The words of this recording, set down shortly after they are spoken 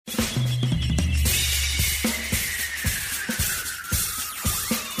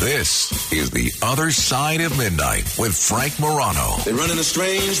This is The Other Side of Midnight with Frank Morano. They're running a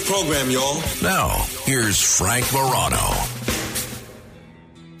strange program, y'all. Now, here's Frank Morano.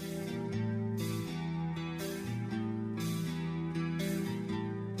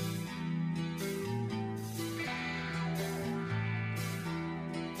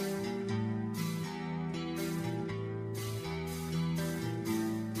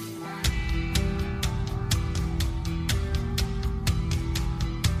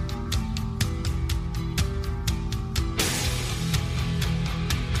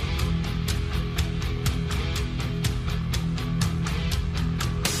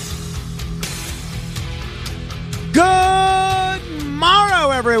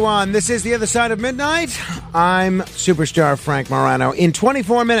 Everyone, this is The Other Side of Midnight. I'm superstar Frank Morano. In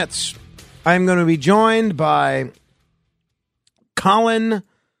 24 minutes, I'm going to be joined by Colin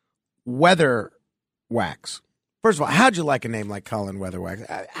Weatherwax. First of all, how'd you like a name like Colin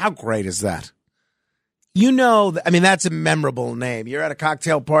Weatherwax? How great is that? You know, that's a memorable name. You're at a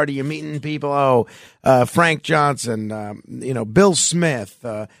cocktail party, you're meeting people. Frank Johnson, Bill Smith,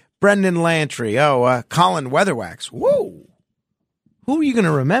 Brendan Lantry. Colin Weatherwax. Whoa. Who are you going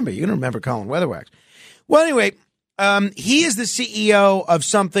to remember? You're going to remember Colin Weatherwax. Well, anyway, he is the CEO of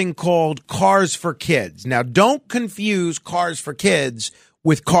something called Cars for Kids. Now, don't confuse Cars for Kids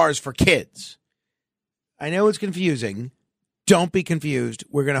with Cars for Kids. I know it's confusing. Don't be confused.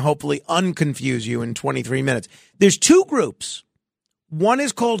 We're going to hopefully unconfuse you in 23 minutes. There's two groups. One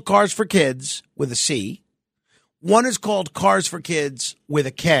is called Cars for Kids with a C. One is called Cars for Kids with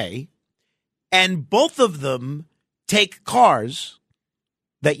a K. And both of them take cars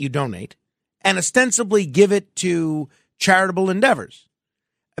that you donate and ostensibly give it to charitable endeavors.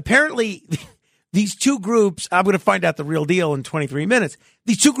 Apparently, these two groups, I'm going to find out the real deal in 23 minutes.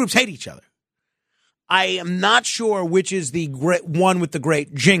 These two groups hate each other. I am not sure which is the great one with the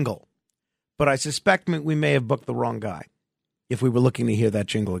great jingle, but I suspect we may have booked the wrong guy if we were looking to hear that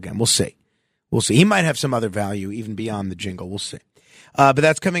jingle again. We'll see. We'll see. He might have some other value even beyond the jingle. We'll see. But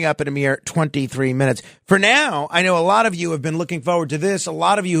that's coming up in a mere 23 minutes. For now, I know a lot of you have been looking forward to this. A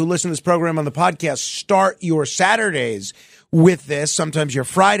lot of you who listen to this program on the podcast start your Saturdays with this, sometimes your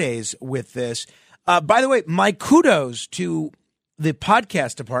Fridays with this. By the way, my kudos to the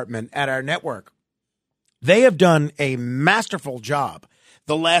podcast department at our network. They have done a masterful job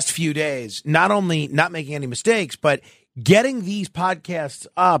the last few days, not only not making any mistakes, but getting these podcasts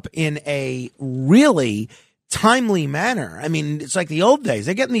up in a really timely manner. I mean, it's like the old days.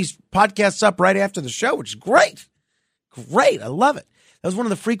 They're getting these podcasts up right after the show, which is great. Great. I love it. That was one of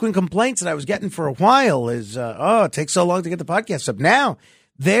the frequent complaints that I was getting for a while is, it takes so long to get the podcasts up. Now,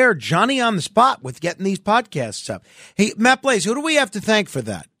 they're Johnny on the spot with getting these podcasts up. Hey, Matt Blaze, who do we have to thank for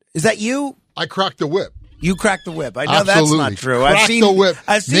that? Is that you? I cracked the whip. You cracked the whip. I know Absolutely. That's not true. Cracked the whip.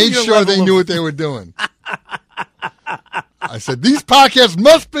 Made sure they knew what they were doing. I said, these podcasts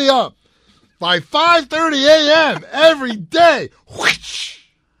must be up by 5:30 a.m. every day. Whoosh.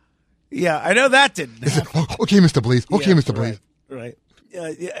 Yeah, I know that didn't happen. Okay, Mr. Blaze. Okay, Mr. Blaze. Right.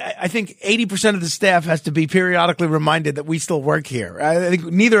 I think 80% of the staff has to be periodically reminded that we still work here. I think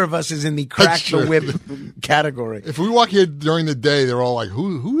neither of us is in the crack the whip category. If we walk here during the day, they're all like,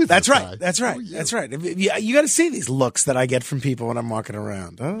 who is That's this right. guy? That's right. That's right. You got to see these looks that I get from people when I'm walking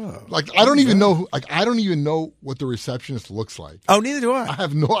around. Oh. Like, I don't even know I don't even know what the receptionist looks like. Oh, neither do I. I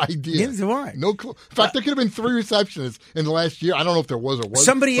have no idea. Neither do I. No clue. In fact, there could have been 3 receptionists in the last year. I don't know if there was or wasn't.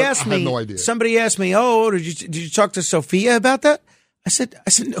 Somebody asked me. I have no idea. Somebody asked me, did you talk to Sophia about that? I said,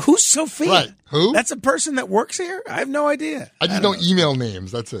 who's Sophia? Right. Who? That's a person that works here? I have no idea. I just know email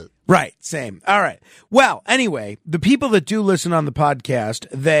names. That's it. Right. Same. All right. Well, anyway, the people that do listen on the podcast,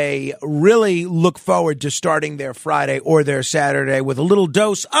 they really look forward to starting their Friday or their Saturday with a little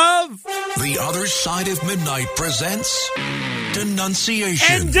dose of The Other Side of Midnight presents Denunciations.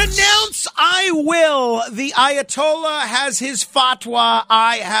 And denounce I will. The Ayatollah has his fatwa.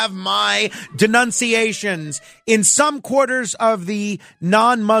 I have my denunciations. In some quarters of the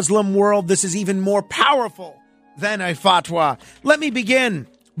non-Muslim world, this is even more powerful than a fatwa. Let me begin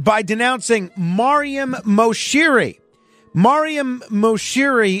by denouncing Mariam Moshiri. Mariam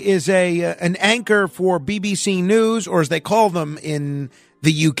Moshiri is an anchor for BBC News, or as they call them in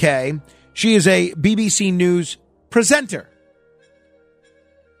the UK. She is a BBC News presenter.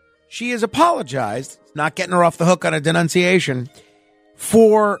 She has apologized, not getting her off the hook on a denunciation,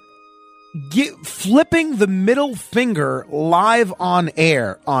 for flipping the middle finger live on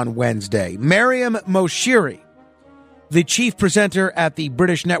air on Wednesday. Mariam Moshiri, the chief presenter at the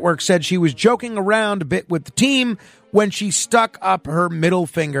British network, said she was joking around a bit with the team when she stuck up her middle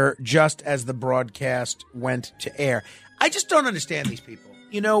finger just as the broadcast went to air. I just don't understand these people.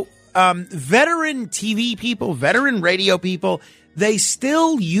 veteran TV people, veteran radio people, they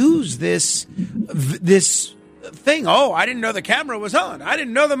still use this thing. Oh, I didn't know the camera was on. I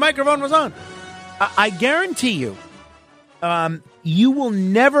didn't know the microphone was on. I guarantee you, you will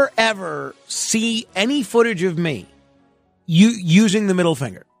never, ever see any footage of me using the middle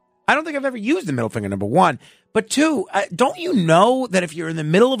finger. I don't think I've ever used the middle finger, number one. But two, don't you know that if you're in the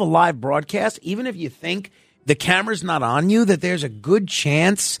middle of a live broadcast, even if you think the camera's not on you, that there's a good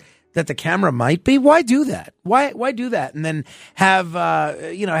chance that the camera might be? Why do that? Why do that? And then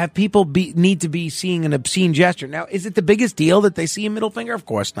have people need to be seeing an obscene gesture. Now, is it the biggest deal that they see a middle finger? Of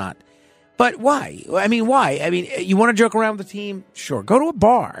course not. But why? I mean, why? I mean, you want to joke around with the team? Sure. Go to a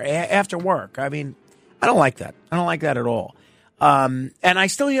bar after work. I mean, I don't like that. I don't like that at all. And I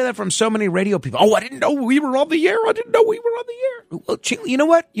still hear that from so many radio people. Oh, I didn't know we were on the air. I didn't know we were on the air. Well, you know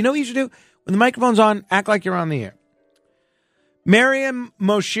what? You know what you should do? When the microphone's on, act like you're on the air. Mariam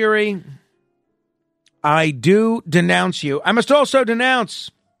Moshiri, I do denounce you. I must also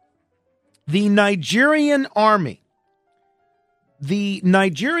denounce the Nigerian army. The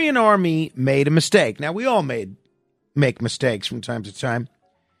Nigerian army made a mistake. Now, we all make mistakes from time to time,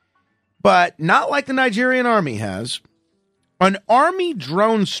 but not like the Nigerian army has. An army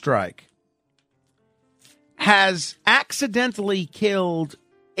drone strike has accidentally killed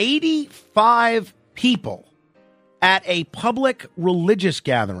 85 people at a public religious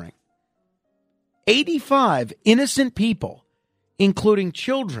gathering. 85 innocent people, including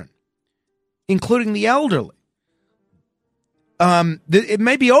children, including the elderly. It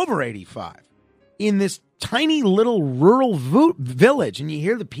may be over 85 in this tiny little rural village. And you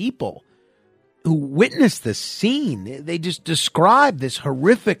hear the people who witnessed this scene. They just describe this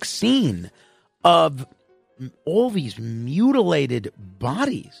horrific scene of all these mutilated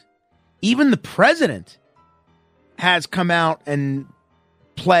bodies. Even the president has come out and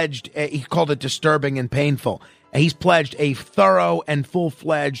pledged, he called it disturbing and painful. He's pledged a thorough and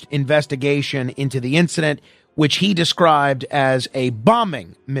full-fledged investigation into the incident, which he described as a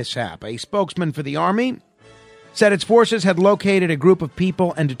bombing mishap. A spokesman for the Army said its forces had located a group of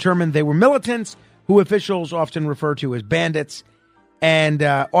people and determined they were militants, who officials often refer to as bandits, and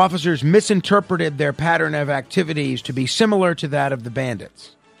officers misinterpreted their pattern of activities to be similar to that of the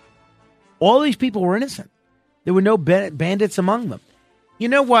bandits. All these people were innocent. There were no bandits among them. You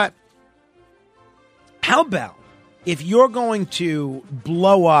know what? How about if you're going to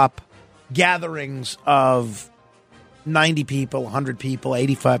blow up gatherings of 90 people, 100 people,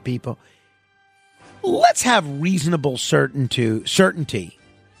 85 people, let's have reasonable certainty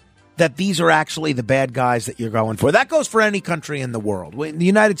that these are actually the bad guys that you're going for. That goes for any country in the world. The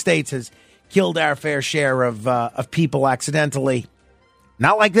United States has killed our fair share of people accidentally.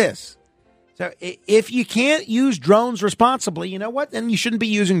 Not like this. So if you can't use drones responsibly, you know what? Then you shouldn't be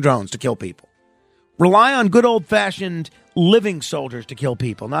using drones to kill people. Rely on good old-fashioned living soldiers to kill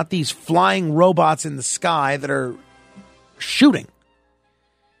people, not these flying robots in the sky that are shooting.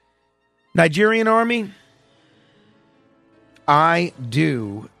 Nigerian army, I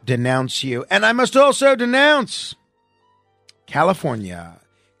do denounce you. And I must also denounce California.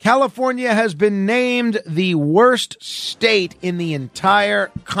 California has been named the worst state in the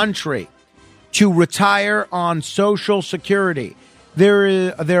entire country to retire on Social Security.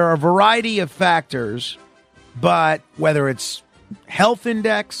 There are a variety of factors, but whether it's health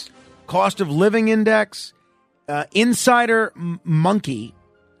index, cost of living index, Insider Monkey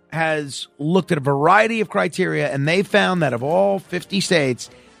has looked at a variety of criteria, and they found that of all 50 states,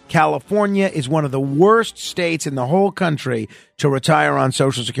 California is one of the worst states in the whole country to retire on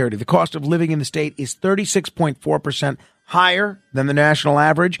Social Security. The cost of living in the state is 36.4% higher than the national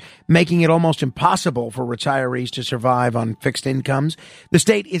average, making it almost impossible for retirees to survive on fixed incomes. The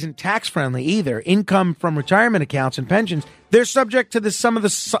state isn't tax-friendly either. Income from retirement accounts and pensions, they're subject to some of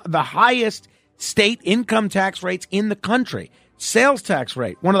the highest state income tax rates in the country. Sales tax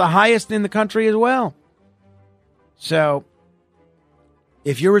rate, one of the highest in the country as well. So,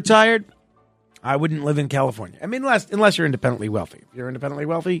 if you're retired, I wouldn't live in California. I mean, unless you're independently wealthy. If you're independently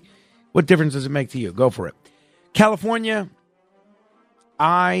wealthy, what difference does it make to you? Go for it. California,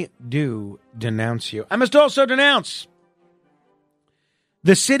 I do denounce you. I must also denounce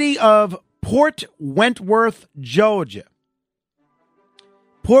the city of Port Wentworth, Georgia.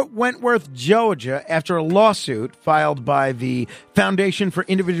 Port Wentworth, Georgia, after a lawsuit filed by the Foundation for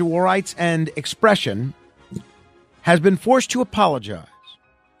Individual Rights and Expression, has been forced to apologize.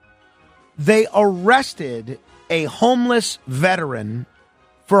 They arrested a homeless veteran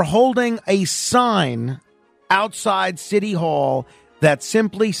for holding a sign outside City Hall that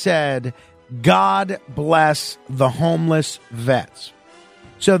simply said, "God bless the homeless vets."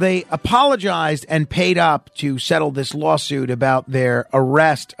 So they apologized and paid up to settle this lawsuit about their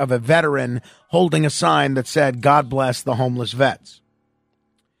arrest of a veteran holding a sign that said, "God bless the homeless vets."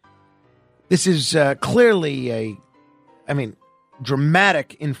 This is clearly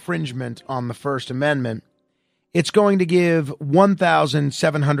dramatic infringement on the First Amendment. It's going to give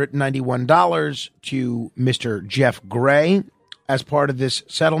 $1,791 to Mr. Jeff Gray as part of this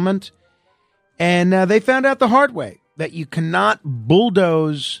settlement. And they found out the hard way that you cannot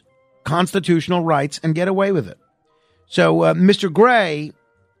bulldoze constitutional rights and get away with it. So Mr. Gray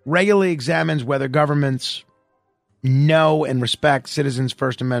regularly examines whether governments know and respect citizens'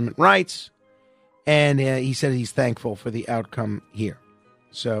 First Amendment rights. And he said he's thankful for the outcome here.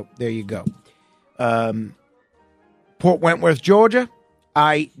 So there you go. Port Wentworth, Georgia,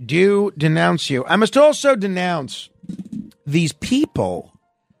 I do denounce you. I must also denounce these people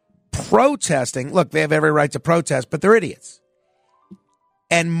protesting. Look, they have every right to protest, but they're idiots.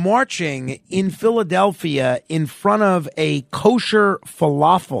 And marching in Philadelphia in front of a kosher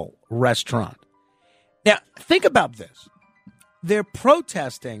falafel restaurant. Now, think about this. They're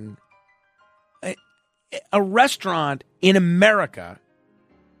protesting a restaurant in America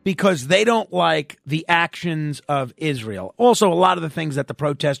because they don't like the actions of Israel. Also, a lot of the things that the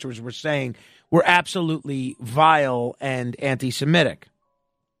protesters were saying were absolutely vile and anti-Semitic.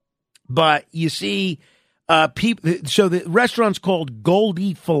 But you see, people. So the restaurant's called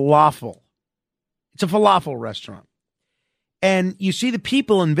Goldie Falafel. It's a falafel restaurant. And you see the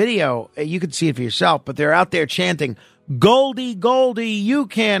people in video, you can see it for yourself, but they're out there chanting, "Goldie, Goldie, you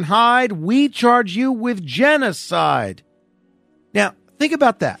can't hide. We charge you with genocide." Now, think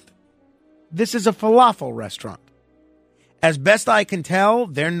about that. This is a falafel restaurant. As best I can tell,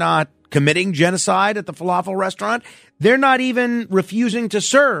 they're not committing genocide at the falafel restaurant. They're not even refusing to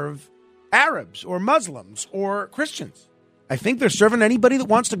serve Arabs or Muslims or Christians. I think they're serving anybody that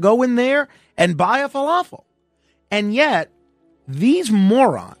wants to go in there and buy a falafel. And yet, these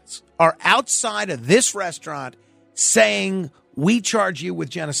morons are outside of this restaurant saying, "We charge you with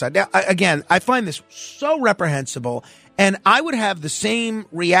genocide." Now, again, I find this so reprehensible, and I would have the same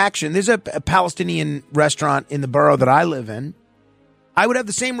reaction. There's a Palestinian restaurant in the borough that I live in. I would have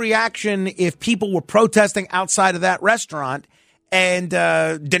the same reaction if people were protesting outside of that restaurant and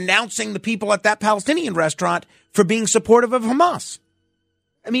denouncing the people at that Palestinian restaurant for being supportive of Hamas.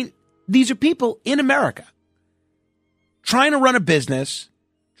 I mean, these are people in America trying to run a business,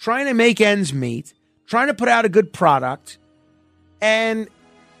 trying to make ends meet, trying to put out a good product, and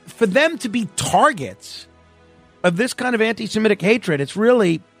for them to be targets of this kind of anti-Semitic hatred, it's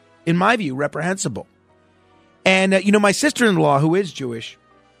really, in my view, reprehensible. And, my sister-in-law, who is Jewish,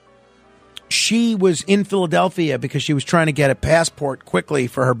 she was in Philadelphia because she was trying to get a passport quickly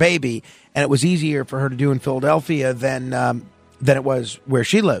for her baby, and it was easier for her to do in Philadelphia than it was where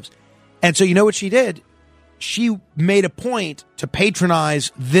she lives. And so you know what she did? She made a point to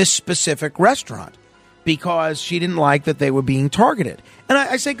patronize this specific restaurant because she didn't like that they were being targeted. And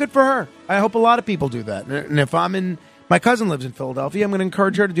I say good for her. I hope a lot of people do that. And if my cousin lives in Philadelphia, I'm going to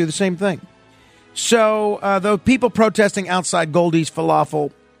encourage her to do the same thing. So the people protesting outside Goldie's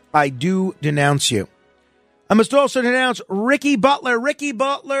Falafel, I do denounce you. I must also denounce Ricky Butler. Ricky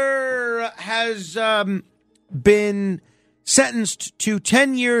Butler has been sentenced to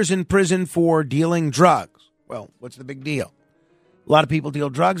 10 years in prison for dealing drugs. Well, what's the big deal? A lot of people deal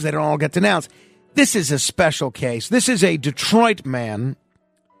drugs. They don't all get denounced. This is a special case. This is a Detroit man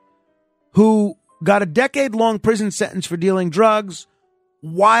who got a decade-long prison sentence for dealing drugs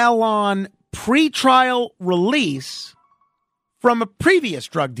while on pretrial release from a previous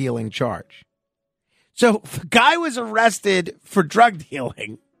drug dealing charge. So the guy was arrested for drug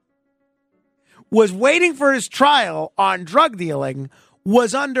dealing, was waiting for his trial on drug dealing,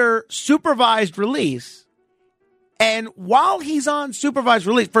 was under supervised release. And while he's on supervised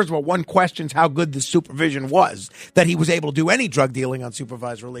release, first of all, one questions how good the supervision was that he was able to do any drug dealing on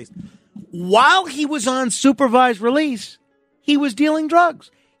supervised release. While he was on supervised release, he was dealing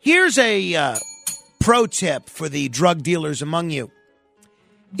drugs. Here's a pro tip for the drug dealers among you.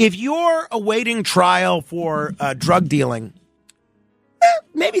 If you're awaiting trial for drug dealing,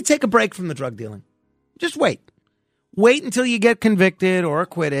 maybe take a break from the drug dealing. Just wait. Wait until you get convicted or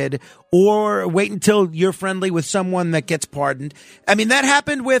acquitted, or wait until you're friendly with someone that gets pardoned. I mean, that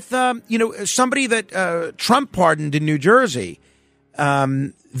happened with, somebody that Trump pardoned in New Jersey.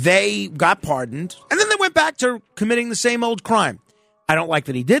 They got pardoned, and then they went back to committing the same old crime. I don't like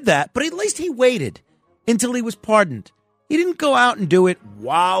that he did that, but at least he waited until he was pardoned. He didn't go out and do it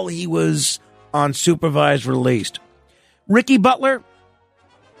while he was on supervised release. Ricky Butler,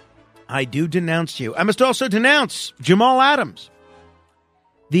 I do denounce you. I must also denounce Jamal Adams.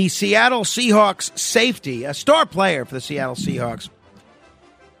 The Seattle Seahawks safety, a star player for the Seattle Seahawks,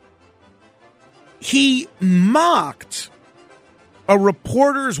 he mocked a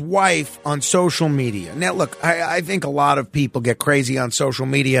reporter's wife on social media. Now, look, I think a lot of people get crazy on social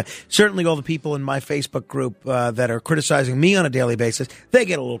media. Certainly all the people in my Facebook group that are criticizing me on a daily basis, they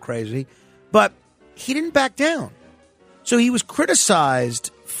get a little crazy. But he didn't back down. So he was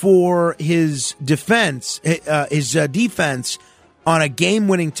criticized for his defense on a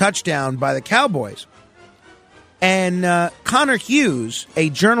game-winning touchdown by the Cowboys. And Connor Hughes, a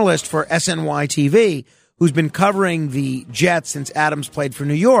journalist for SNY TV, who's been covering the Jets since Adams played for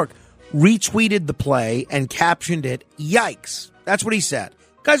New York, retweeted the play and captioned it, "Yikes." That's what he said.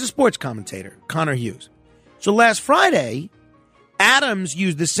 Guy's a sports commentator, Connor Hughes. So last Friday, Adams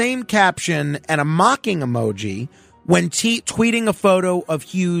used the same caption and a mocking emoji when tweeting a photo of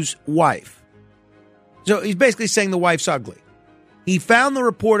Hughes' wife. So he's basically saying the wife's ugly. He found the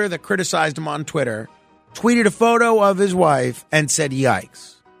reporter that criticized him on Twitter, tweeted a photo of his wife, and said,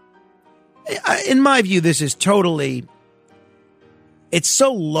 "Yikes." In my view, this is totally, it's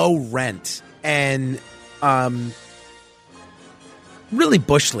so low rent and really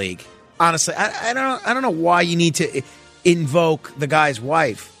Bush League. Honestly, I don't know why you need to invoke the guy's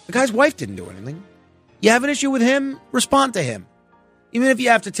wife. The guy's wife didn't do anything. You have an issue with him, respond to him. Even if you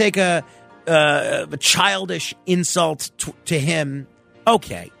have to take a childish insult to him,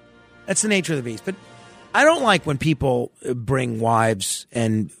 okay. That's the nature of the beast. But I don't like when people bring wives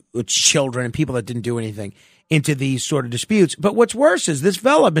and children and people that didn't do anything into these sort of disputes. But what's worse is this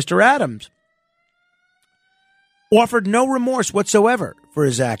fella, Mr. Adams, offered no remorse whatsoever for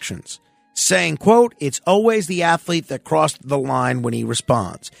his actions, saying, quote, "It's always the athlete that crossed the line when he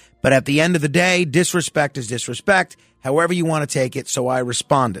responds. But at the end of the day, disrespect is disrespect, however you want to take it, so I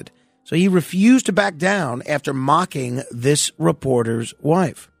responded." So he refused to back down after mocking this reporter's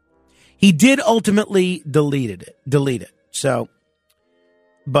wife. He did ultimately delete it. So,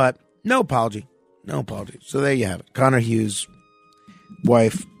 but no apology. So there you have it. Connor Hughes'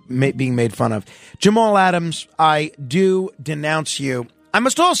 wife being made fun of. Jamal Adams, I do denounce you. I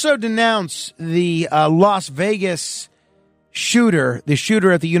must also denounce the Las Vegas shooter, the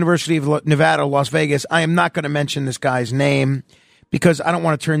shooter at the University of Nevada, Las Vegas. I am not going to mention this guy's name because I don't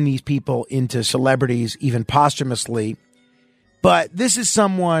want to turn these people into celebrities, even posthumously. But this is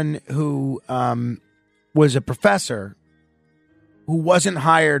someone who was a professor who wasn't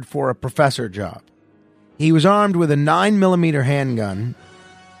hired for a professor job. He was armed with a 9mm handgun.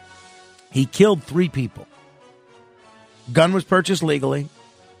 He killed 3 people. Gun was purchased legally.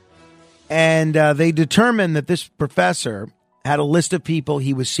 And they determined that this professor had a list of people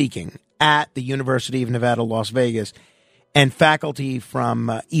he was seeking at the University of Nevada, Las Vegas, and faculty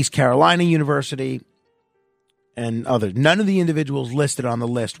from East Carolina University and others. None of the individuals listed on the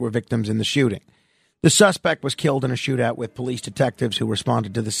list were victims in the shooting. The suspect was killed in a shootout with police detectives who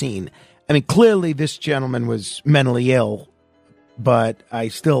responded to the scene. I mean, clearly this gentleman was mentally ill, but I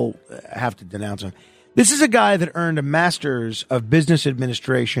still have to denounce him. This is a guy that earned a master's of business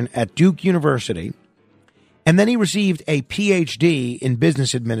administration at Duke University, and then he received a PhD in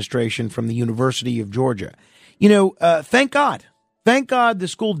business administration from the University of Georgia. You know, thank God. Thank God the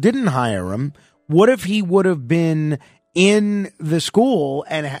school didn't hire him. What if he would have been in the school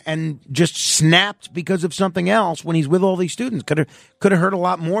and just snapped because of something else when he's with all these students? Could have hurt a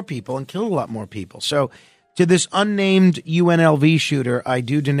lot more people and killed a lot more people. So to this unnamed UNLV shooter, I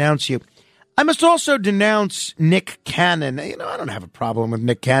do denounce you. I must also denounce Nick Cannon. You know, I don't have a problem with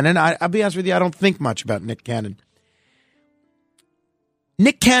Nick Cannon. I'll be honest with you, I don't think much about Nick Cannon.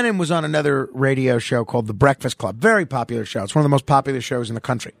 Nick Cannon was on another radio show called The Breakfast Club. Very popular show. It's one of the most popular shows in the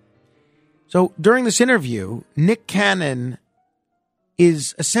country. So during this interview, Nick Cannon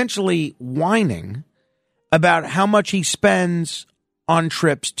is essentially whining about how much he spends on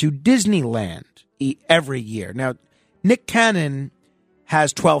trips to Disneyland every year. Now, Nick Cannon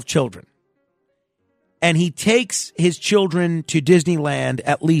has 12 children, and he takes his children to Disneyland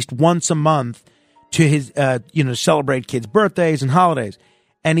at least once a month to his, celebrate kids' birthdays and holidays.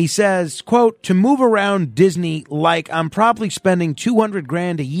 And he says, quote, "To move around Disney, like I'm probably spending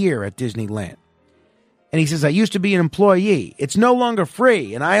 $200,000 a year at Disneyland." And he says, "I used to be an employee. It's no longer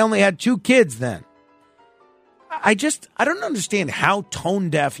free. And I only had 2 kids then." I don't understand how tone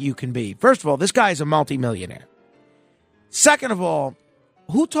deaf you can be. First of all, this guy is a multimillionaire. Second of all,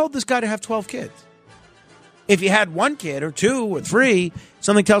 who told this guy to have 12 kids? If you had 1 kid or 2 or 3,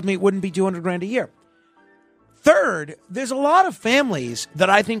 something tells me it wouldn't be $200,000 a year. Third, there's a lot of families that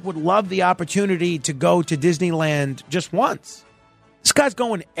I think would love the opportunity to go to Disneyland just once. This guy's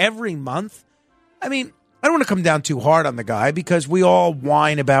going every month. I mean, I don't want to come down too hard on the guy because we all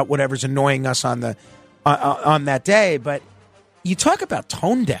whine about whatever's annoying us on the on that day. But you talk about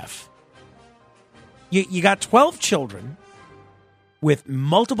tone deaf. You got 12 children with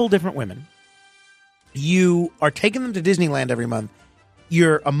multiple different women. You are taking them to Disneyland every month.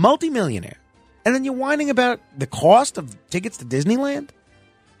 You're a multimillionaire. And then you're whining about the cost of tickets to Disneyland?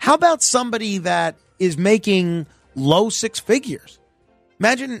 How about somebody that is making low six figures?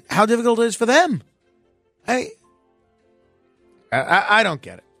 Imagine how difficult it is for them. I don't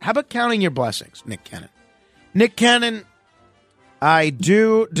get it. How about counting your blessings, Nick Cannon? Nick Cannon, I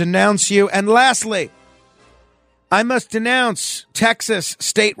do denounce you. And lastly, I must denounce Texas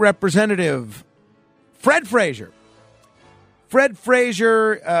State Representative Fred Frazier. Fred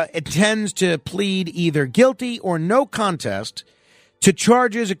Frazier intends to plead either guilty or no contest to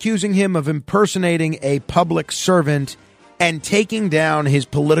charges accusing him of impersonating a public servant and taking down his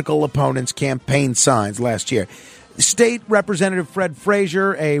political opponent's campaign signs last year. State Representative Fred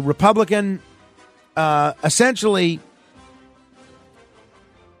Frazier, a Republican, essentially,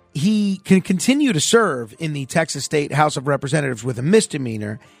 he can continue to serve in the Texas State House of Representatives with a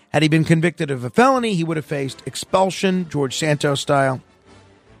misdemeanor. Had he been convicted of a felony, he would have faced expulsion, George Santos style.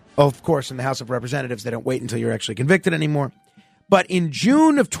 Of course, in the House of Representatives, they don't wait until you're actually convicted anymore. But in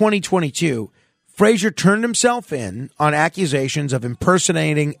June of 2022, Frazier turned himself in on accusations of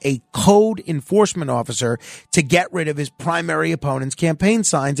impersonating a code enforcement officer to get rid of his primary opponent's campaign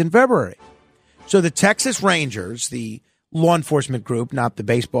signs in February. So the Texas Rangers, the law enforcement group, not the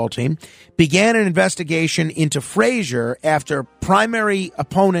baseball team, began an investigation into Frazier after primary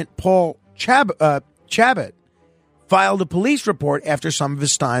opponent Paul Chabot filed a police report after some of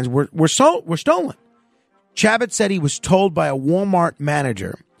his signs were stolen. Chabot said he was told by a Walmart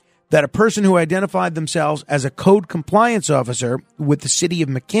manager that a person who identified themselves as a code compliance officer with the city of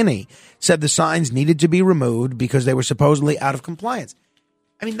McKinney said the signs needed to be removed because they were supposedly out of compliance.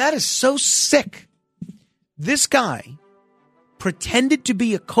 I mean, that is so sick. This guy pretended to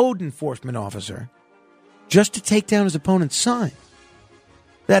be a code enforcement officer just to take down his opponent's sign.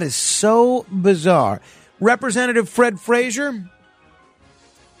 That is so bizarre. Representative Fred Frazier,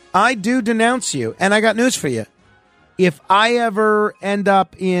 I do denounce you, and I got news for you. If I ever end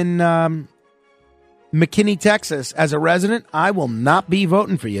up in McKinney, Texas as a resident, I will not be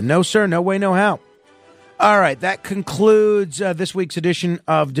voting for you. No, sir. No way, no how. All right. That concludes this week's edition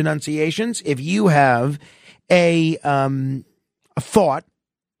of Denunciations. If you have a thought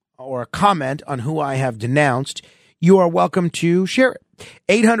or a comment on who I have denounced, you are welcome to share it.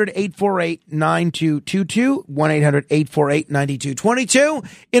 800-848-9222, 1-800-848-9222.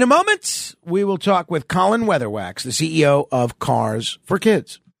 In a moment, we will talk with Colin Weatherwax, the CEO of Cars for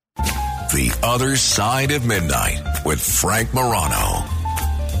Kids. The Other Side of Midnight with Frank Morano.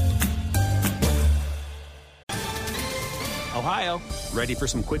 Ohio, ready for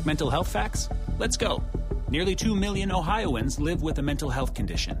some quick mental health facts? Let's go. Nearly 2 million Ohioans live with a mental health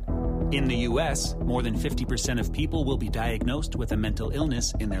condition. In the U.S., more than 50% of people will be diagnosed with a mental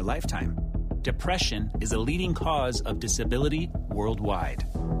illness in their lifetime. Depression is a leading cause of disability worldwide.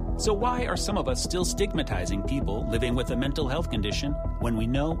 So why are some of us still stigmatizing people living with a mental health condition when we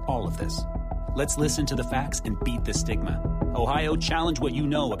know all of this? Let's listen to the facts and beat the stigma. Ohio, challenge what you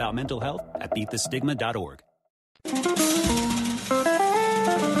know about mental health at beatthestigma.org.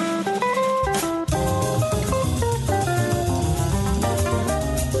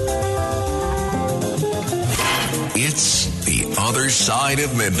 It's The Other Side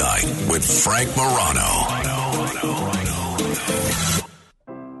of Midnight with Frank Morano.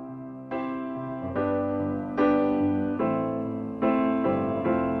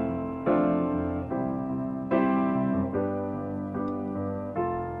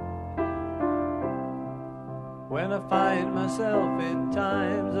 When I find myself in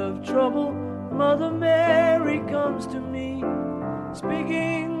times of trouble, Mother Mary comes to me,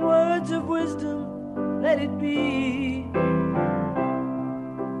 speaking words of wisdom. Let it be.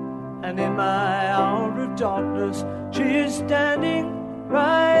 And in my hour of darkness, she is standing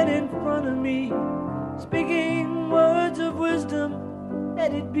right in front of me, speaking words of wisdom.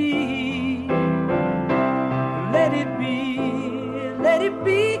 Let it be. Let it be. Let it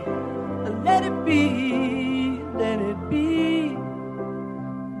be. Let it be. Let it be.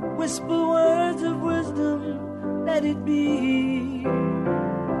 Whisper words of wisdom. Let it be.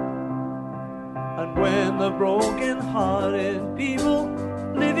 And when the broken-hearted people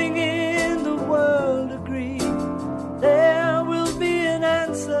living in the world agree, there will be an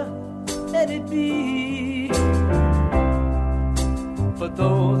answer, let it be. But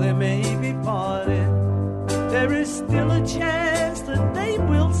though they may be parted, there is still a chance that they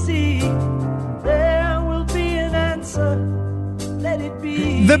will see. There will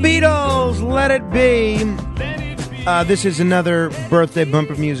The Beatles, Let It Be. This is another birthday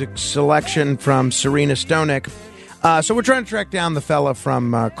bumper music selection from Serena Stonick. So we're trying to track down the fella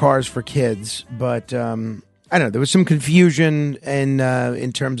from Cars for Kids, but I don't know. There was some confusion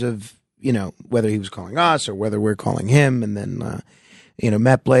in terms of, you know, whether he was calling us or whether we're calling him, and then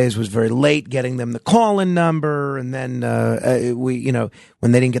Matt Blaze was very late getting them the call-in number, and then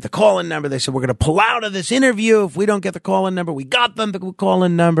when they didn't get the call-in number, they said, we're going to pull out of this interview if we don't get the call-in number. We got them the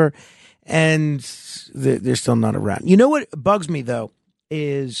call-in number, and they're still not around. You know what bugs me, though,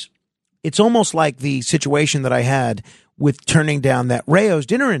 is it's almost like the situation that I had with turning down that Rayo's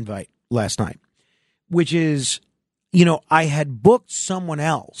dinner invite last night, which is, I had booked someone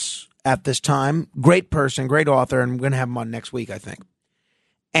else at this time, great person, great author, and I'm going to have him on next week, I think.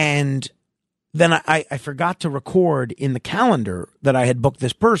 And then I forgot to record in the calendar that I had booked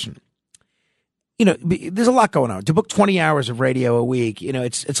this person. There's a lot going on. To book 20 hours of radio a week,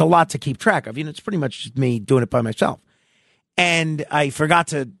 it's a lot to keep track of. It's pretty much just me doing it by myself. And I forgot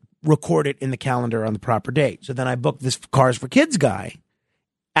to record it in the calendar on the proper date. So then I booked this Cars for Kids guy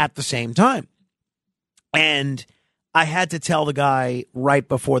at the same time. And I had to tell the guy right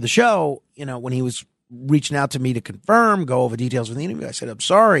before the show, when he was reaching out to me to confirm, go over details of the interview. I said, I'm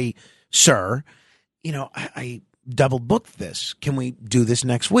sorry, sir. I double booked this. Can we do this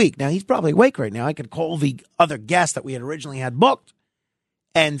next week? Now, he's probably awake right now. I could call the other guest that we had originally had booked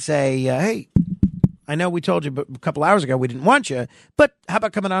and say, hey, I know we told you a couple hours ago we didn't want you, but how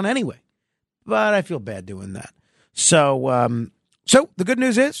about coming on anyway? But I feel bad doing that. So the good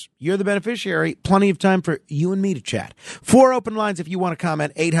news is you're the beneficiary. Plenty of time for you and me to chat. 4 open lines if you want to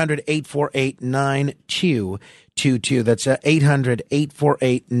comment. 800-848-9222. That's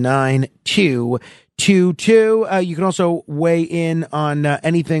 800-848-9222. You can also weigh in on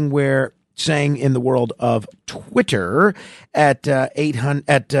anything we're saying in the world of Twitter at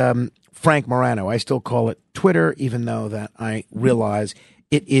Frank Morano. I still call it Twitter, even though that I realize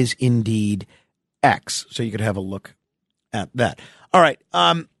it is indeed X. So you could have a look at that. All right.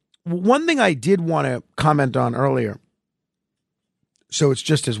 One thing I did want to comment on earlier, so it's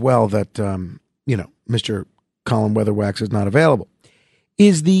just as well that, Mr. Colin Weatherwax is not available,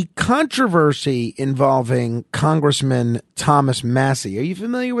 is the controversy involving Congressman Thomas Massie. Are you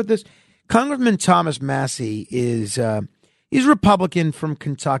familiar with this? Congressman Thomas Massie is he's a Republican from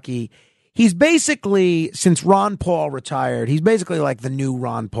Kentucky. He's basically, since Ron Paul retired, he's basically like the new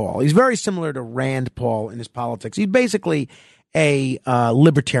Ron Paul. He's very similar to Rand Paul in his politics. He's basically a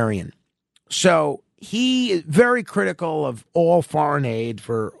libertarian. So he is very critical of all foreign aid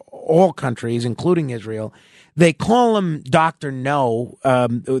for all countries, including Israel. They call him Dr. No,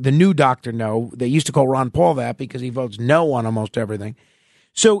 the new Dr. No. They used to call Ron Paul that because he votes no on almost everything.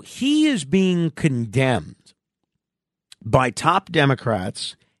 So he is being condemned by top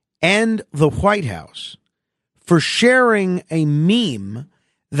Democrats and the White House for sharing a meme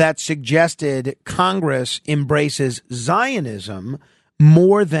that suggested Congress embraces Zionism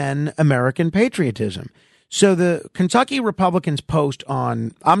more than American patriotism. So the Kentucky Republicans post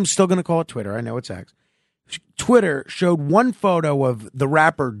on, I'm still going to call it Twitter, I know it's X, Twitter showed one photo of the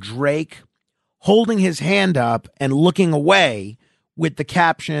rapper Drake holding his hand up and looking away with the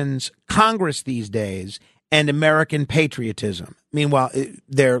captions, Congress these days and American patriotism. Meanwhile,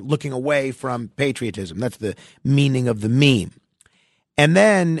 they're looking away from patriotism. That's the meaning of the meme. And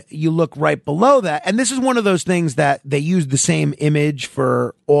then you look right below that, and this is one of those things that they use the same image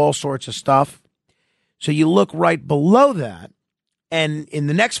for all sorts of stuff. So you look right below that, and in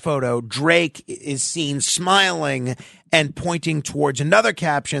the next photo, Drake is seen smiling and pointing towards another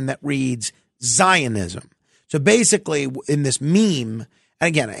caption that reads Zionism. So basically, in this meme, and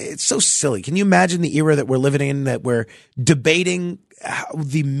again, it's so silly. Can you imagine the era that we're living in, that we're debating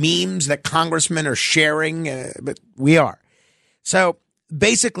the memes that congressmen are sharing? But we are. So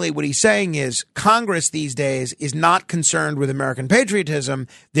basically what he's saying is Congress these days is not concerned with American patriotism.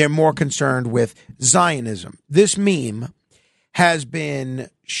 They're more concerned with Zionism. This meme has been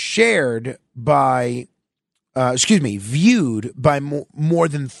shared by, viewed by more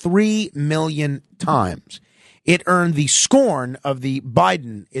than 3 million times. It earned the scorn of the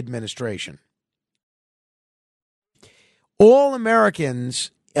Biden administration. All Americans,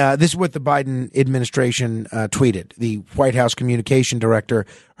 this is what the Biden administration tweeted, the White House communication director,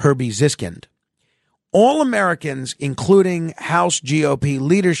 Herbie Ziskind. All Americans, including House GOP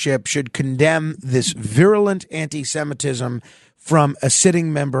leadership, should condemn this virulent anti-Semitism from a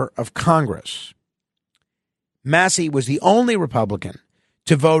sitting member of Congress. Massie was the only Republican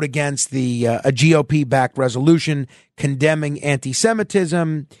to vote against a GOP-backed resolution condemning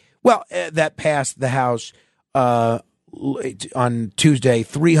anti-Semitism. Well, that passed the House on Tuesday,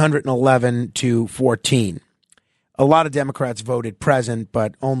 311 to 14. A lot of Democrats voted present,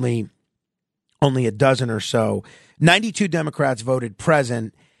 but only a dozen or so. 92 Democrats voted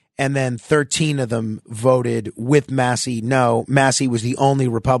present, and then 13 of them voted with Massey no. Massey was the only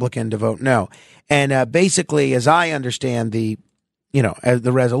Republican to vote no. And basically, as I understand as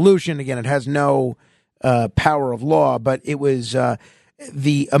the resolution, again, it has no power of law, but it was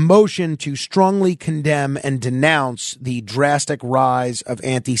the motion to strongly condemn and denounce the drastic rise of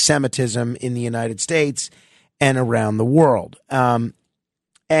anti-Semitism in the United States and around the world.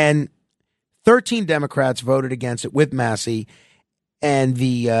 And 13 Democrats voted against it with Massey, and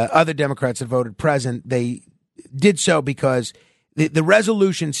the other Democrats that voted present, they did so because the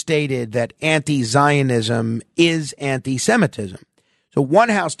resolution stated that anti-Zionism is anti-Semitism. So one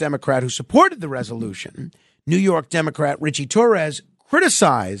House Democrat who supported the resolution, New York Democrat Richie Torres,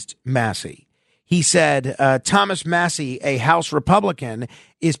 criticized Massey. He said, Thomas Massey, a House Republican,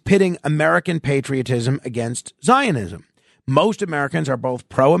 is pitting American patriotism against Zionism. Most Americans are both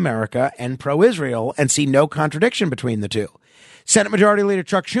pro-America and pro-Israel and see no contradiction between the two. Senate Majority Leader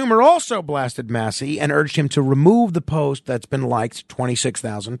Chuck Schumer also blasted Massey and urged him to remove the post that's been liked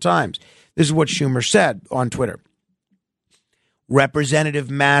 26,000 times. This is what Schumer said on Twitter. Representative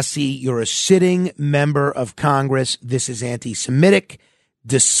Massey, you're a sitting member of Congress. This is anti-Semitic,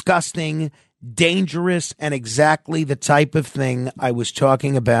 disgusting, dangerous, and exactly the type of thing I was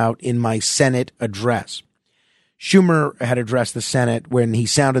talking about in my Senate address. Schumer had addressed the Senate when he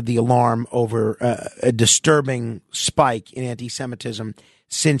sounded the alarm over a disturbing spike in anti-Semitism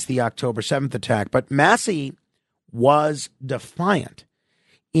since the October 7th attack. But Massey was defiant.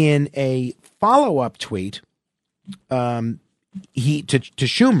 In a follow-up tweet, to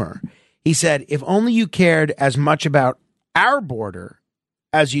Schumer, he said, if only you cared as much about our border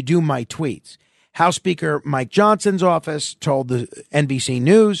as you do my tweets. House Speaker Mike Johnson's office told the NBC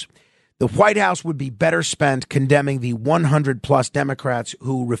News the White House would be better spent condemning the 100-plus Democrats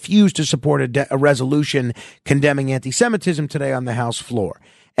who refused to support a resolution condemning anti-Semitism today on the House floor.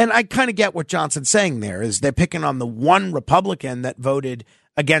 And I kind of get what Johnson's saying there, is they're picking on the one Republican that voted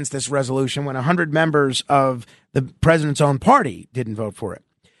against this resolution when 100 members of the president's own party didn't vote for it.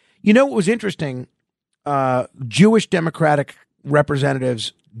 You know what was interesting? Jewish Democratic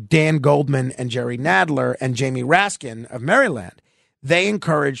representatives Dan Goldman and Jerry Nadler and Jamie Raskin of Maryland, they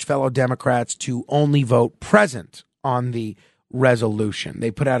encouraged fellow Democrats to only vote present on the resolution.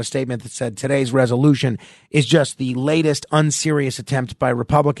 They put out a statement that said today's resolution is just the latest unserious attempt by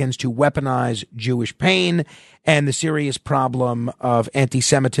Republicans to weaponize Jewish pain and the serious problem of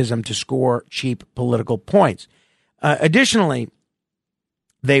anti-Semitism to score cheap political points. Additionally,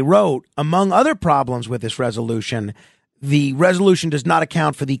 they wrote, among other problems with this resolution, the resolution does not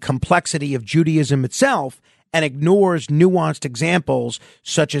account for the complexity of Judaism itself and ignores nuanced examples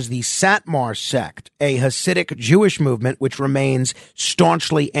such as the Satmar sect, a Hasidic Jewish movement which remains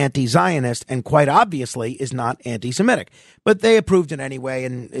staunchly anti-Zionist and quite obviously is not anti-Semitic. But they approved it anyway,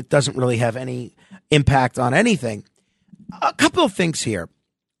 and it doesn't really have any impact on anything. A couple of things here.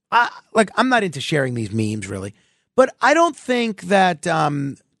 I'm not into sharing these memes, really, but I don't think that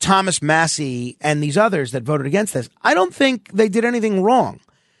Thomas Massey and these others that voted against this, I don't think they did anything wrong.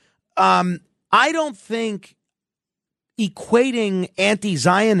 I don't think equating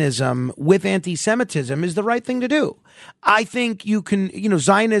anti-Zionism with anti-Semitism is the right thing to do. I think you can,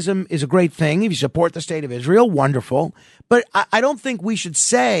 Zionism is a great thing. If you support the state of Israel, wonderful. But I don't think we should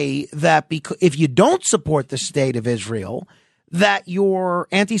say that because if you don't support the state of Israel, that you're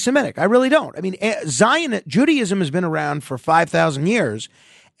anti-Semitic. I really don't. I mean, Judaism has been around for 5,000 years.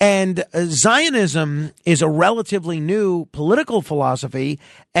 And Zionism is a relatively new political philosophy,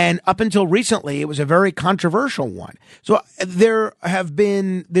 and up until recently, it was a very controversial one. So there's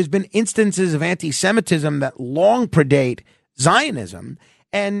been instances of anti-Semitism that long predate Zionism.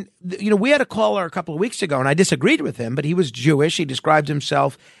 And, we had a caller a couple of weeks ago, and I disagreed with him, but he was Jewish. He described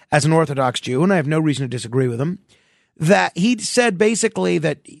himself as an Orthodox Jew, and I have no reason to disagree with him, that he said basically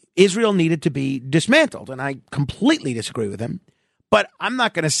that Israel needed to be dismantled, and I completely disagree with him. But I'm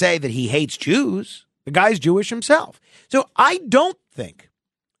not going to say that he hates Jews. The guy's Jewish himself. So I don't think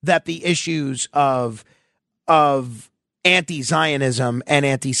that the issues of anti-Zionism and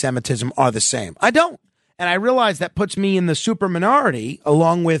anti-Semitism are the same. I don't. And I realize that puts me in the super minority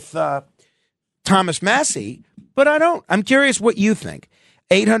along with Thomas Massey, but I don't. I'm curious what you think.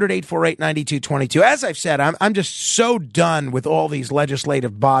 800-848-9222. As I've said, I'm just so done with all these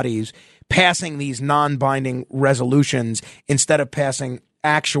legislative bodies passing these non-binding resolutions instead of passing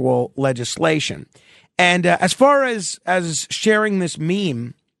actual legislation. And as far as sharing this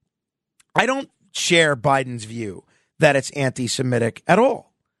meme, I don't share Biden's view that it's anti-Semitic at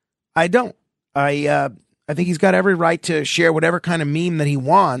all. I don't. I think he's got every right to share whatever kind of meme that he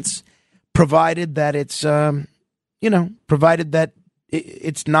wants, provided that it's, provided that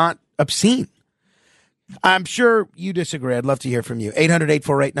it's not obscene. I'm sure you disagree. I'd love to hear from you.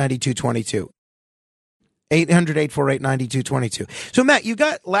 800-848-9222. 800-848-9222. So, Matt, you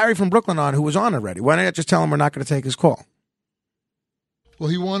got Larry from Brooklyn on who was on already. Why don't you just tell him we're not going to take his call? Well,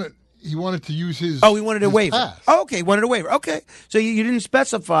 he wanted to use his. Oh, he wanted a waiver. Pass. Oh, okay, wanted a waiver. Okay, so you didn't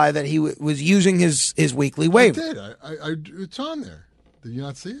specify that he was using his weekly waiver. I did. It's on there. Did you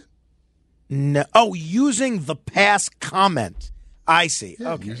not see it? No. Oh, using the pass comment. I see.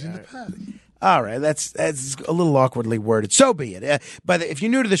 Yeah, okay. using the pass. All right, that's a little awkwardly worded. So be it. But if you're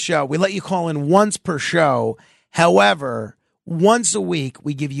new to the show, we let you call in once per show. However, once a week,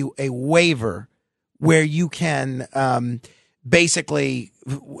 we give you a waiver where you can basically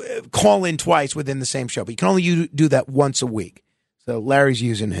call in twice within the same show. But you can only do that once a week. So Larry's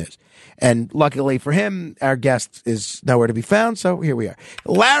using his. And luckily for him, our guest is nowhere to be found. So here we are.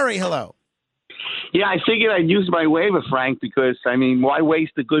 Larry, hello. Yeah, I figured I'd use my waiver, Frank, because, why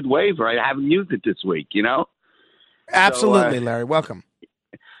waste a good waiver? I haven't used it this week, Absolutely, so, Larry. Welcome.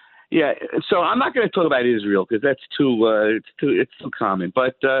 Yeah, so I'm not going to talk about Israel because that's too common.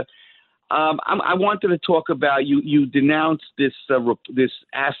 But I wanted to talk about you denounced this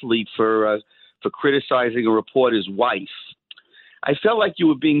athlete for criticizing a reporter's wife. I felt like you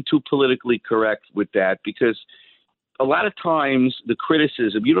were being too politically correct with that because a lot of times the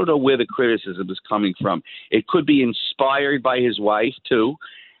criticism, you don't know where the criticism is coming from. It could be inspired by his wife, too.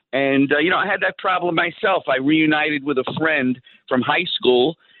 And, I had that problem myself. I reunited with a friend from high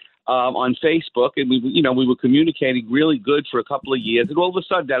school on Facebook, and we were communicating really good for a couple of years. And all of a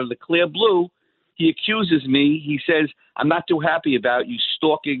sudden, out of the clear blue, he accuses me. He says, I'm not too happy about you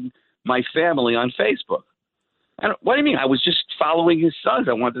stalking my family on Facebook. What do you mean? I was just following his sons.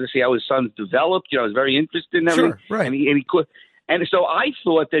 I wanted to see how his sons developed. I was very interested in everything. Sure, right. And he could. And so I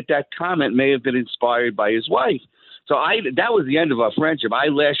thought that comment may have been inspired by his wife. So that was the end of our friendship. I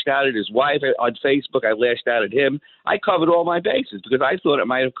lashed out at his wife on Facebook. I lashed out at him. I covered all my bases because I thought it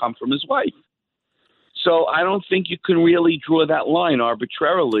might have come from his wife. So I don't think you can really draw that line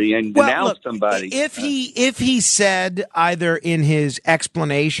arbitrarily and denounce somebody. If he said either in his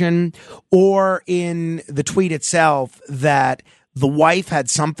explanation or in the tweet itself that the wife had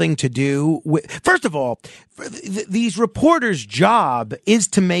something to do with, first of all, these reporters' job is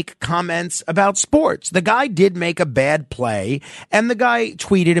to make comments about sports. The guy did make a bad play, and the guy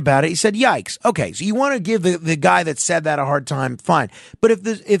tweeted about it. He said, yikes. Okay, so you want to give the guy that said that a hard time, fine. But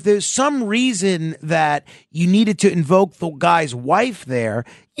if there's some reason that you needed to invoke the guy's wife there,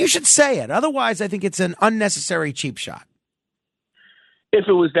 you should say it. Otherwise, I think it's an unnecessary cheap shot. If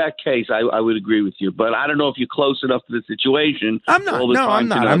it was that case, I would agree with you. But I don't know if you're close enough to the situation. I'm not. No, I'm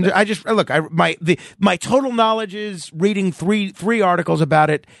not. I just look. My total knowledge is reading three articles about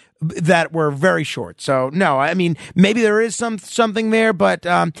it that were very short. So no, maybe there is something there, but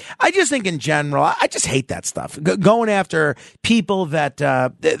I just think in general, I just hate that stuff. Going after people that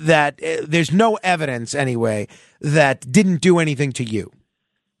there's no evidence anyway that didn't do anything to you.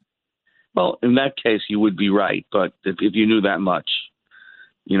 Well, in that case, you would be right. But if you knew that much.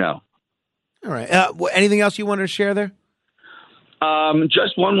 All right. Anything else you wanted to share there?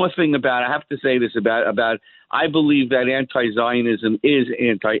 Just one more thing I have to say this about I believe that anti-Zionism is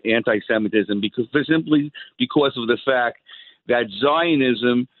anti-Semitism because of the fact that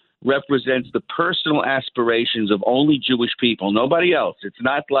Zionism represents the personal aspirations of only Jewish people, nobody else. It's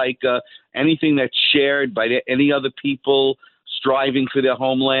not like anything that's shared by any other people striving for their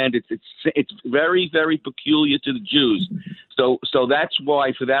homeland. It's very, very peculiar to the Jews. So that's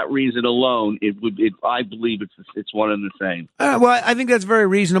why, for that reason alone, I believe it's one and the same. Well, I think that's very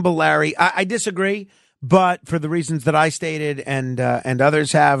reasonable, Larry. I disagree, but for the reasons that I stated and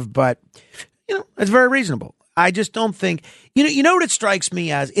others have, but it's very reasonable. I just don't think you know what it strikes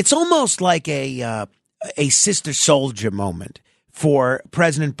me as. It's almost like a Sister Soldier moment for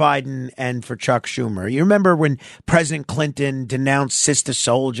President Biden and for Chuck Schumer. You remember when President Clinton denounced Sister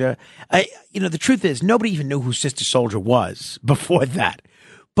Soldier? The truth is nobody even knew who Sister Soldier was before that.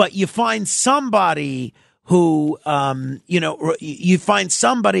 But you find somebody who, you find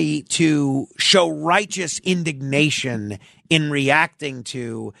somebody to show righteous indignation in reacting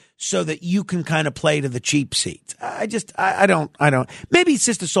to so that you can kind of play to the cheap seats. I don't. Maybe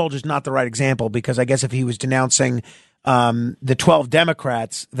Sister Soldier's not the right example because I guess if he was denouncing the 12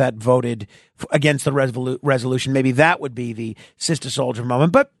 Democrats that voted against the resolution, maybe that would be the Sister Soldier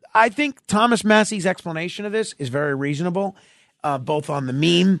moment. But I think Thomas Massey's explanation of this is very reasonable, both on the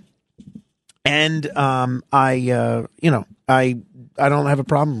meme And I don't have a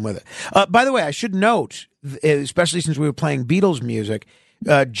problem with it. By the way, I should note, especially since we were playing Beatles music,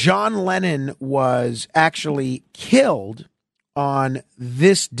 John Lennon was actually killed on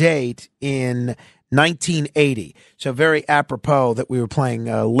this date in 1980. So very apropos that we were playing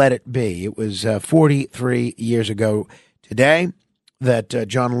Let It Be. It was 43 years ago today that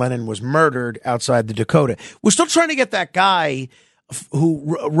John Lennon was murdered outside the Dakota. We're still trying to get that guy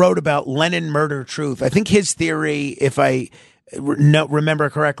who wrote about Lennon murder truth. I think his theory, if I remember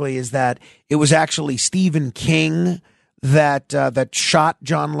correctly, is that it was actually Stephen King that shot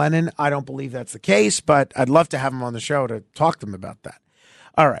John Lennon. I don't believe that's the case, but I'd love to have him on the show to talk to him about that.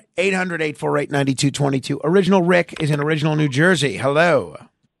 All right, 800-848-9222. Original Rick is in Original, New Jersey. Hello.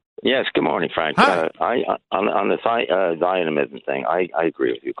 Yes, good morning, Frank. Hi. On the Zionism thing, I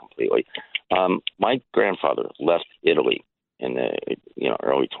agree with you completely. My grandfather left Italy in the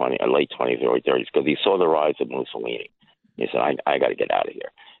late 20s, early 30s because he saw the rise of Mussolini. He said, I got to get out of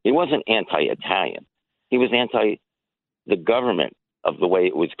here. He wasn't anti-Italian. He was anti the government of the way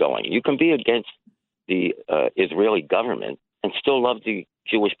it was going. You can be against the Israeli government and still love the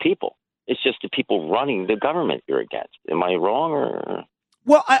Jewish people. It's just the people running the government you're against. Am I wrong or?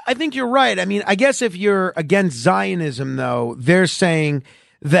 Well, I think you're right. I mean, I guess if you're against Zionism, though, they're saying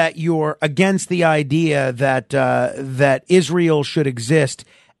that you're against the idea that Israel should exist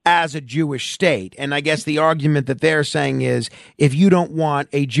as a Jewish state. And I guess the argument that they're saying is if you don't want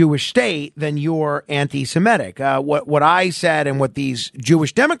a Jewish state, then you're anti-Semitic. What I said and what these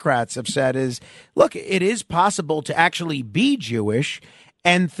Jewish Democrats have said is, look, it is possible to actually be Jewish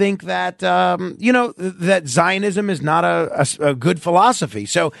and think that, that Zionism is not a good philosophy.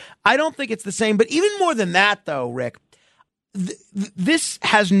 So I don't think it's the same. But even more than that, though, Rick, this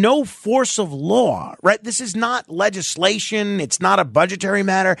has no force of law, right? This is not legislation. It's not a budgetary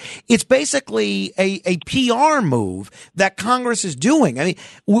matter. It's basically a PR move that Congress is doing. I mean,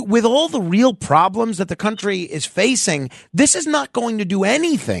 with all the real problems that the country is facing, this is not going to do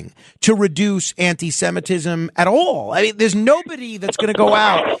anything to reduce anti-Semitism at all. I mean, there's nobody that's going to go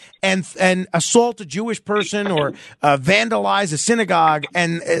out and assault a Jewish person or vandalize a synagogue.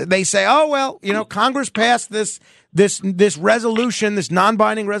 And they say, oh, well, Congress passed this resolution, this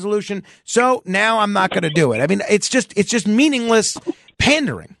non-binding resolution, so now I'm not going to do it. I mean, it's just meaningless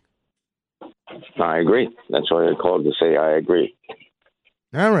pandering. I agree. That's why I called to say I agree.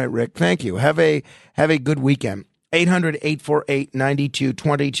 All right, Rick. Thank you. Have a good weekend.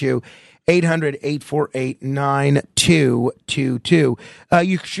 800-848-9222. 800-848-9222.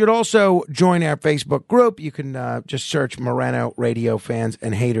 You should also join our Facebook group. You can just search Morano Radio Fans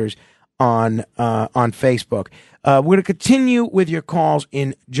and Haters on Facebook. We're going to continue with your calls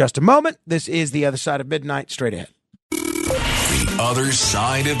in just a moment. This is The Other Side of Midnight. Straight ahead. The Other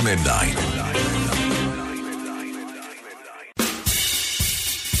Side of Midnight.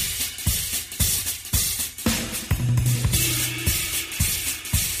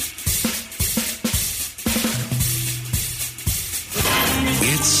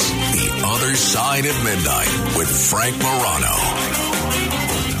 It's The Other Side of Midnight with Frank Morano.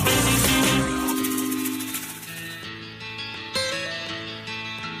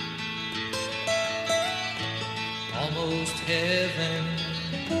 Almost heaven,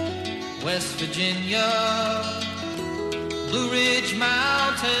 West Virginia, Blue Ridge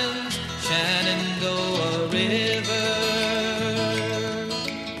Mountains, Shenandoah River.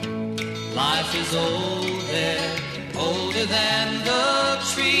 Life is old there, older than the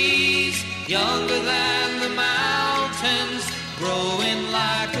trees, younger than the mountains, growing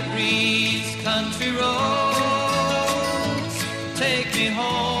like a breeze. Country roads, take me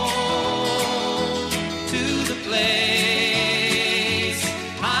home to the place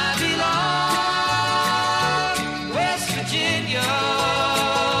I belong, West Virginia,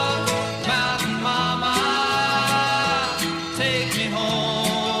 Mountain Mama, take me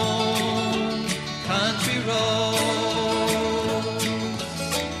home, country roads.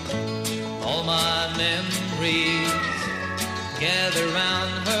 All my memories gather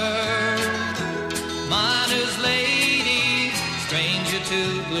round her, miner's lady, stranger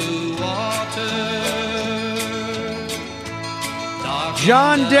to blue water.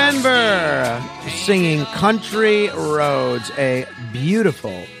 John Denver singing Country Roads, a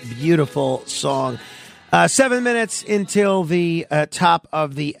beautiful, beautiful song. 7 minutes until the top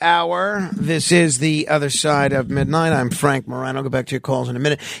of the hour. This is The Other Side of Midnight. I'm Frank Morano. I'll go back to your calls in a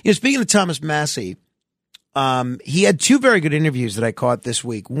minute. Speaking of Thomas Massey, he had two very good interviews that I caught this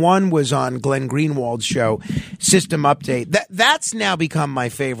week. One was on Glenn Greenwald's show, System Update. That's now become my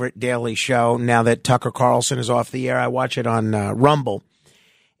favorite daily show now that Tucker Carlson is off the air. I watch it on Rumble.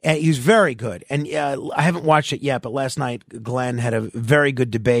 And he was very good. And I haven't watched it yet, but last night Glenn had a very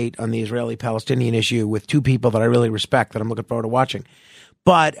good debate on the Israeli-Palestinian issue with two people that I really respect that I'm looking forward to watching.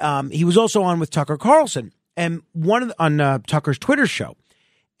 But he was also on with Tucker Carlson and on Tucker's Twitter show.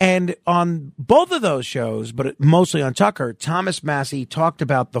 And on both of those shows, but mostly on Tucker, Thomas Massey talked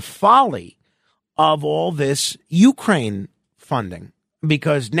about the folly of all this Ukraine funding,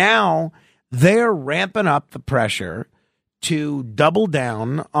 because now they're ramping up the pressure to double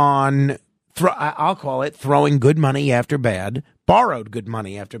down on, I'll call it throwing good money after bad, borrowed good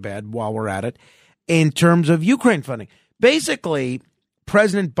money after bad while we're at it, in terms of Ukraine funding. Basically,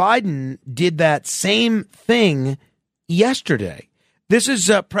 President Biden did that same thing yesterday. This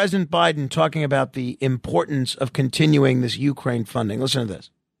is President Biden talking about the importance of continuing this Ukraine funding. Listen to this.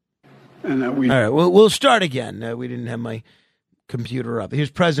 And all right, we'll start again. We didn't have my computer up.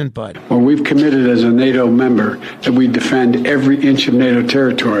 Here's President Biden. Well, we've committed as a NATO member that we defend every inch of NATO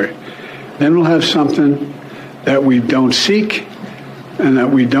territory. Then we'll have something that we don't seek and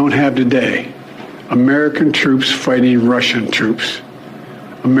that we don't have today. American troops fighting Russian troops.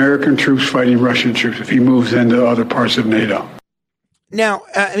 American troops fighting Russian troops if he moves into other parts of NATO. Now,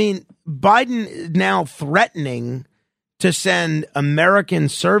 Biden is now threatening to send American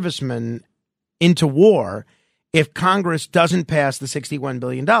servicemen into war if Congress doesn't pass the $61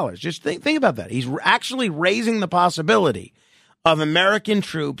 billion. Just think about that. He's actually raising the possibility of American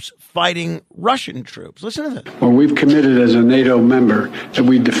troops fighting Russian troops. Listen to this. Well, we've committed as a NATO member that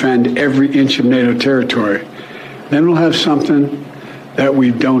we defend every inch of NATO territory. Then we'll have something that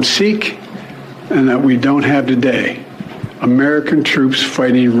we don't seek and that we don't have today. American troops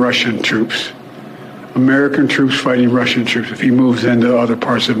fighting Russian troops. American troops fighting Russian troops if he moves into other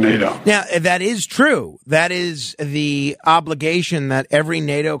parts of NATO. Now, that is true. That is the obligation that every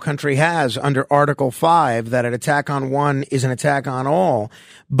NATO country has under Article 5, that an attack on one is an attack on all.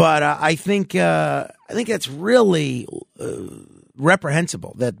 But I think it's really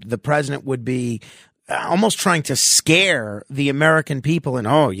reprehensible that the president would be almost trying to scare the American people and,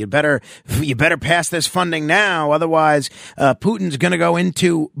 you better pass this funding now. Otherwise, Putin's going to go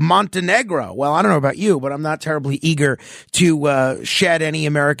into Montenegro. Well, I don't know about you, but I'm not terribly eager to shed any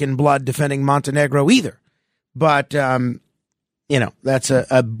American blood defending Montenegro either. But, that's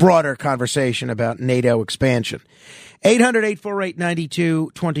a broader conversation about NATO expansion.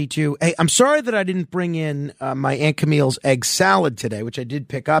 800-848-9222. Hey, I'm sorry that I didn't bring in my Aunt Camille's egg salad today, which I did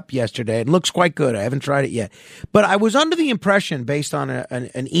pick up yesterday. It looks quite good. I haven't tried it yet. But I was under the impression, based on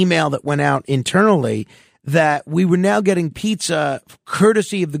an email that went out internally, that we were now getting pizza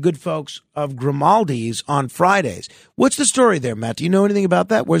courtesy of the good folks of Grimaldi's on Fridays. What's the story there, Matt? Do you know anything about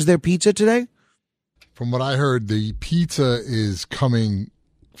that? Was there pizza today? From what I heard, the pizza is coming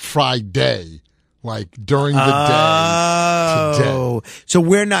Friday. Like during the day today. So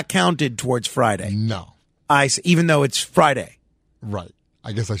we're not counted towards Friday. No. I see, even though it's Friday. Right.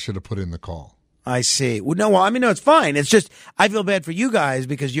 I guess I should have put in the call. I see. Well, no, it's fine. It's just I feel bad for you guys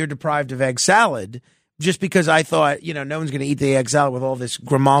because you're deprived of egg salad just because I thought, no one's going to eat the egg salad with all this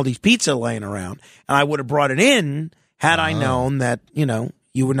Grimaldi's pizza laying around. And I would have brought it in had I known that,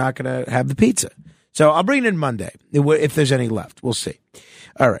 you were not going to have the pizza. So I'll bring it in Monday if there's any left. We'll see.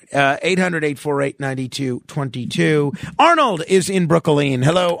 All right. 800-848-9222. Arnold is in Brooklyn.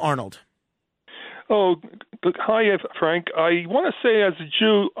 Hello, Arnold. Oh, hi, Frank. I want to say as a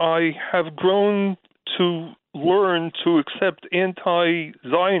Jew, I have grown to learn to accept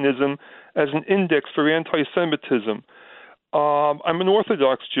anti-Zionism as an index for anti-Semitism. I'm an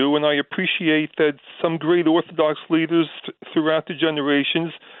Orthodox Jew, and I appreciate that some great Orthodox leaders throughout the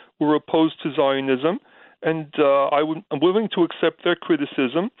generations were opposed to Zionism. And I'm willing to accept their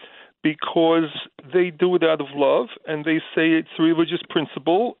criticism because they do it out of love, and they say it's a religious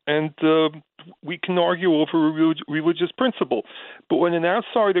principle, and we can argue over a religious principle. But when an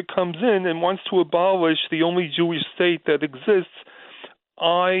outsider comes in and wants to abolish the only Jewish state that exists,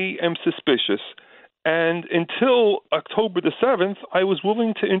 I am suspicious. And until October the 7th, I was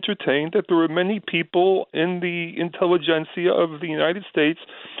willing to entertain that there were many people in the intelligentsia of the United States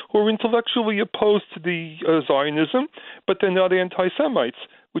who are intellectually opposed to the Zionism, but they're not anti-Semites,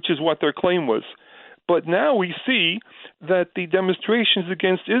 which is what their claim was. But now we see that the demonstrations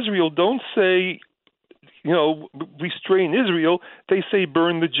against Israel don't say, restrain Israel. They say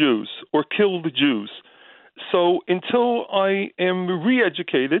burn the Jews or kill the Jews. So until I am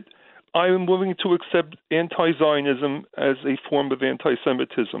re-educated, I am willing to accept anti-Zionism as a form of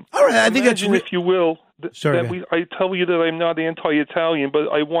anti-Semitism. All right, I think Imagine, if you will, Sorry, I tell you that I'm not anti-Italian, but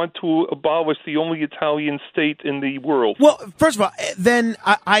I want to abolish the only Italian state in the world. Well, first of all, then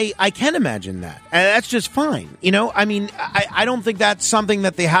I can imagine that. And that's just fine. You know, I mean, I don't think that's something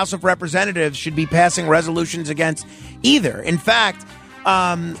that the House of Representatives should be passing resolutions against either. In fact,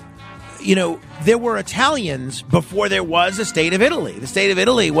 you know, there were Italians before there was a state of Italy. The state of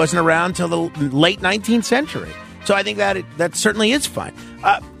Italy wasn't around till the late 19th century. So I think that certainly is fine.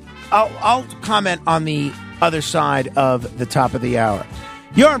 I'll comment on the other side of the top of the hour.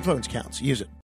 Your influence counts. Use it.